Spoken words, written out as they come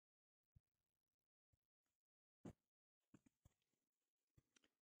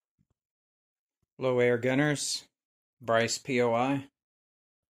Hello Air Gunners, Bryce POI.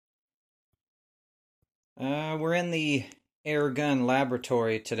 We're in the air gun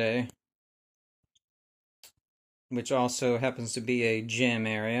laboratory today, which also happens to be a gym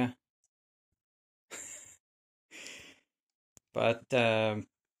area. But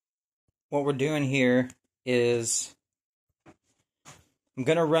what we're doing here is I'm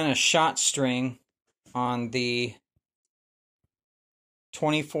going to run a shot string on the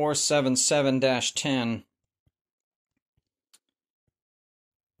 2477-10,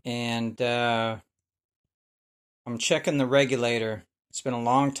 and I'm checking the regulator. It's been a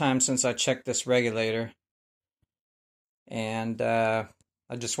long time since I checked this regulator, and I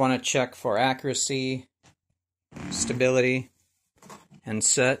just want to check for accuracy, stability, and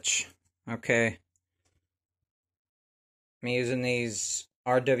such. Okay. I'm using these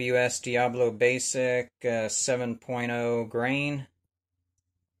RWS Diablo Basic 7.0 grain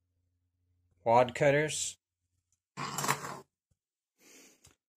wad cutters.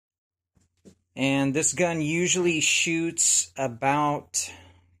 And this gun usually shoots about,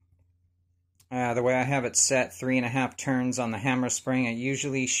 the way I have it set, 3.5 turns on the hammer spring. It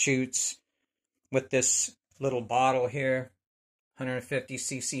usually shoots with this little bottle here,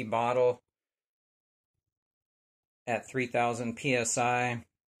 150cc bottle at 3000 psi.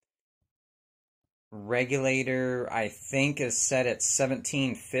 Regulator, I think, is set at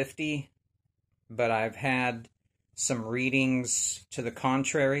 1750, but I've had some readings to the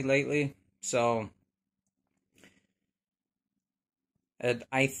contrary lately, so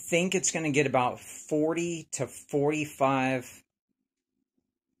I think it's going to get about 40 to 45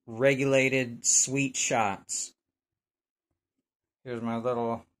 regulated sweet shots. Here's my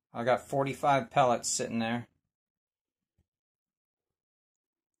little, I got 45 pellets sitting there.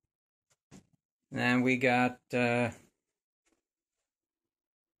 And then we got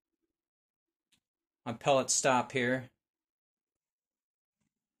my pellet stop here.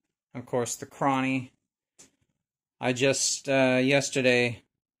 Of course, the crawny. I just yesterday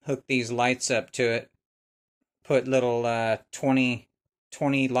hooked these lights up to it. Put little 20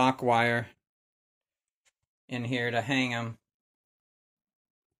 lock wire in here to hang them.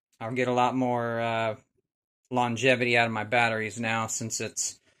 I'll get a lot more longevity out of my batteries now, since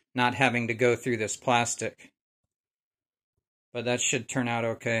it's not having to go through this plastic. But that should turn out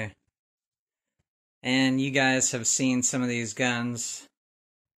okay. And you guys have seen some of these guns.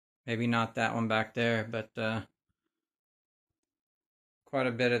 Maybe not that one back there, but quite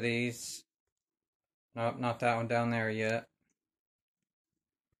a bit of these. Nope, not that one down there yet.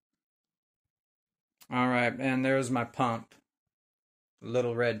 Alright, and there's my pump.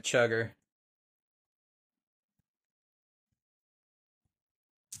 Little red chugger.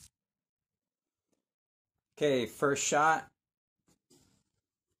 Okay, first shot.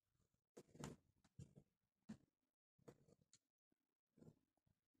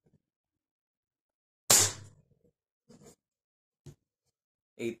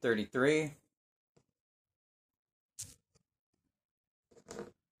 .833.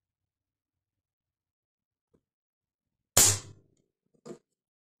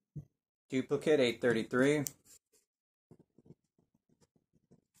 Duplicate .833.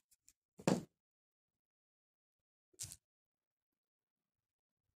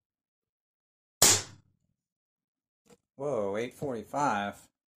 Whoa, 845.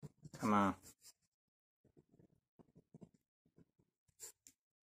 Come on.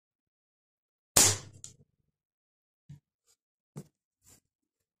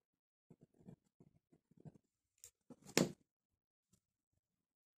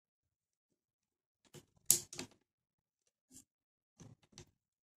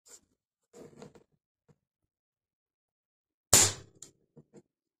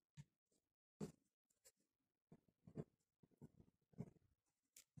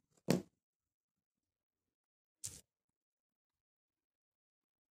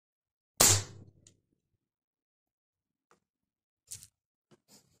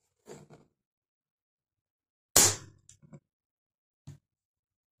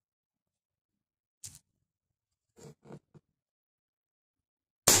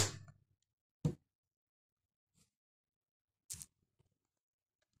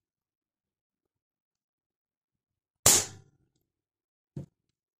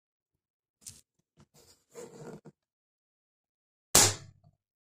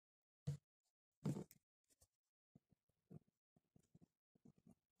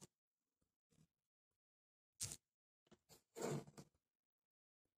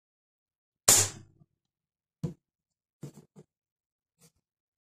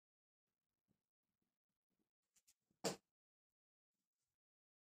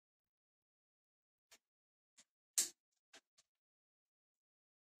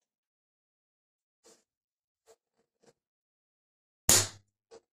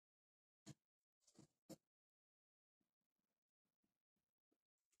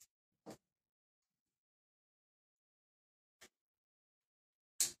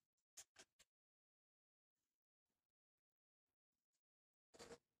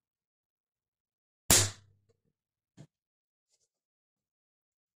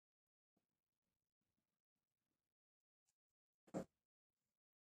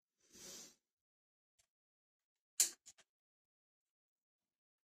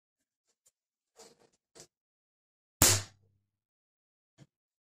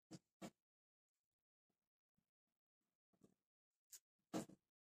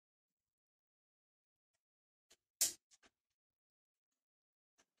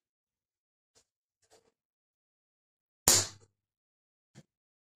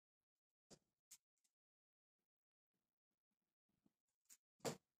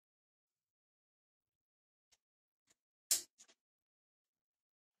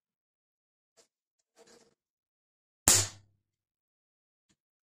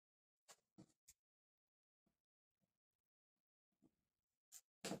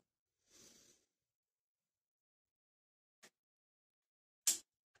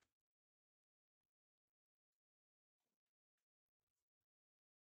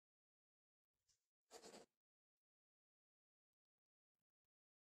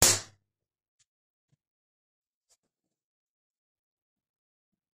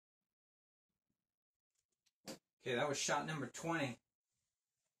 Okay, that was shot number 20.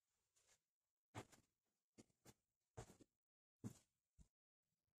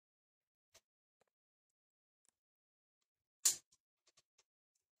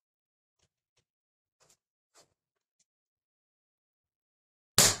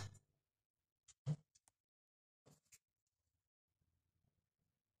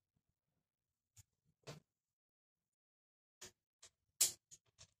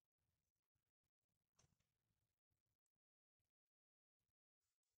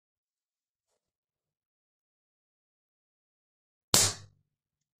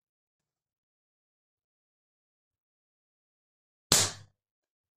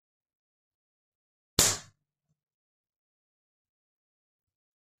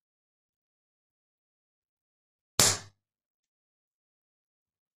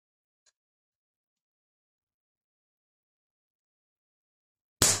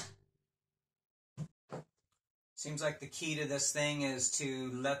 Seems like the key to this thing is to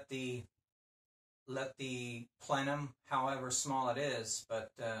let the plenum, however small it is,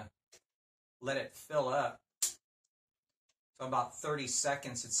 but let it fill up. So about 30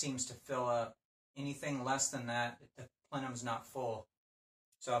 seconds it seems to fill up. Anything less than that, the plenum's not full.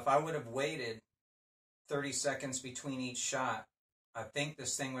 So if I would have waited 30 seconds between each shot, I think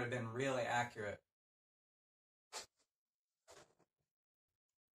this thing would have been really accurate.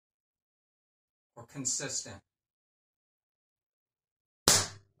 Or consistent.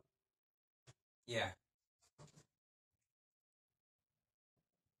 Yeah.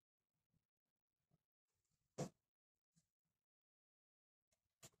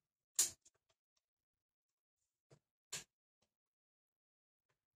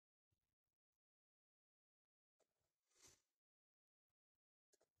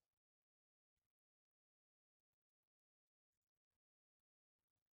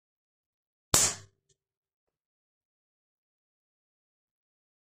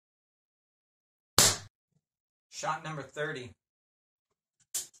 Shot number 30.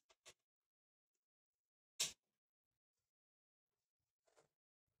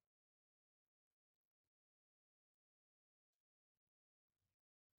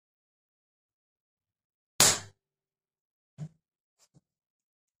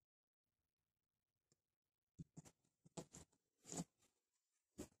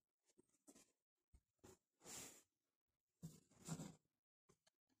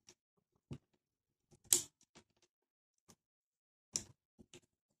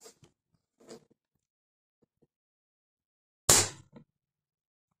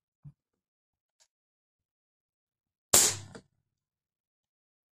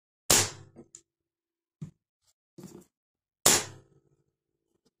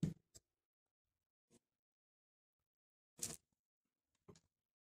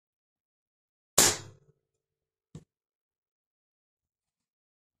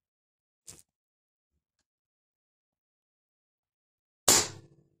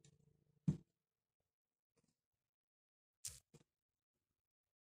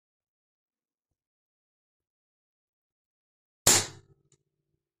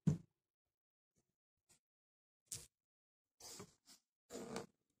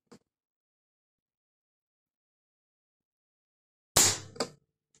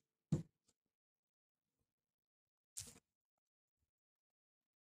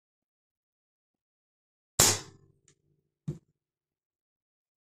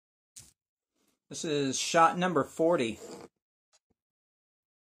 This is shot number 40.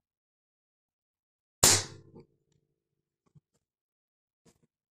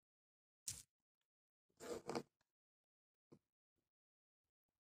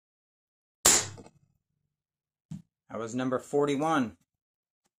 That was number 41.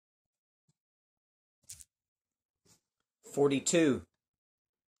 42.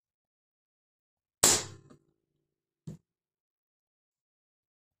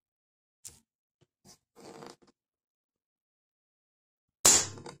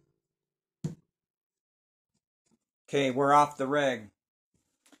 Okay, we're off the reg.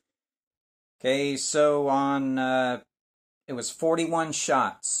 Okay, so on, it was 41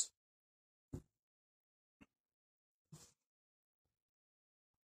 shots.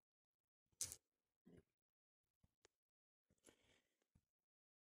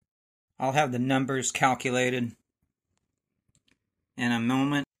 I'll have the numbers calculated in a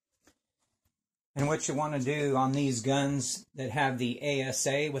moment. And what you want to do on these guns that have the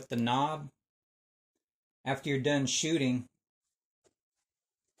ASA with the knob, after you're done shooting,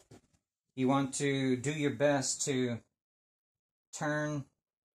 you want to do your best to turn,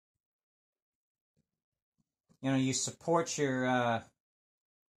 you support your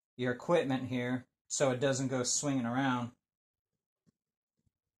equipment here so it doesn't go swinging around.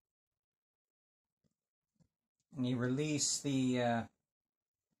 And you release the,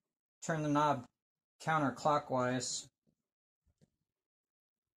 turn the knob counterclockwise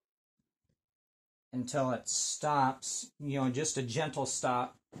until it stops, just a gentle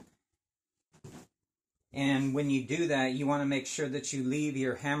stop. And when you do that, you want to make sure that you leave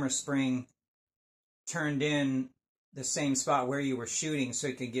your hammer spring turned in the same spot where you were shooting so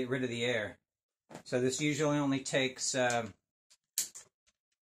you can get rid of the air. So this usually only takes a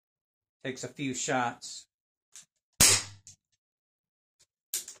few shots.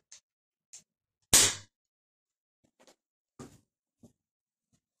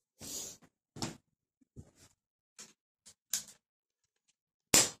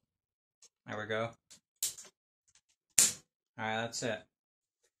 There we go. Alright, that's it.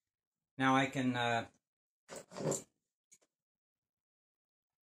 Now I can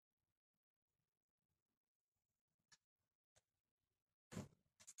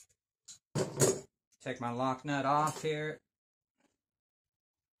take my lock nut off here.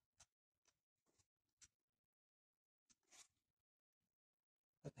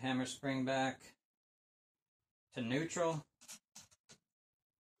 Put the hammer spring back to neutral.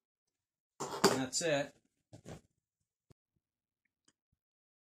 And that's it.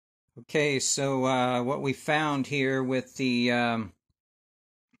 Okay, so what we found here with the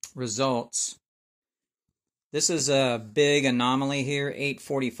results. This is a big anomaly here,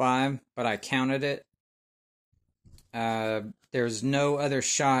 845, but I counted it. There's no other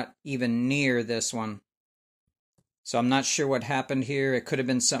shot even near this one. So I'm not sure what happened here. It could have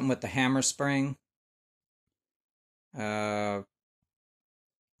been something with the hammer spring. But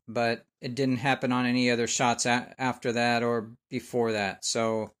it didn't happen on any other shots after that or before that.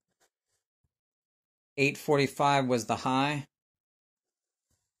 So 845 was the high.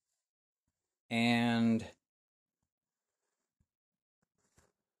 And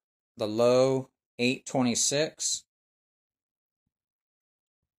the low, 826.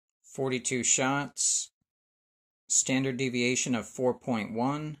 42 shots. Standard deviation of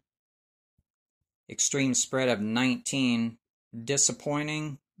 4.1. Extreme spread of 19.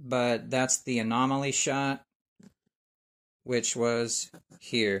 Disappointing, but that's the anomaly shot, which was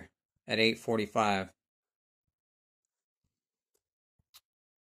here at 845.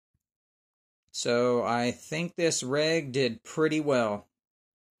 So I think this reg did pretty well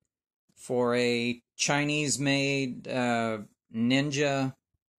for a Chinese-made Ninja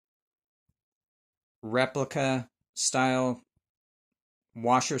replica style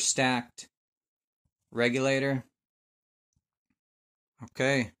washer stacked regulator.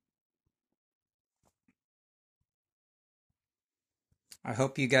 Okay. I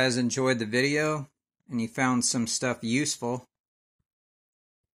hope you guys enjoyed the video and you found some stuff useful.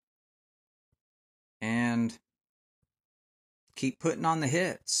 And keep putting on the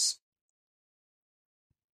hits.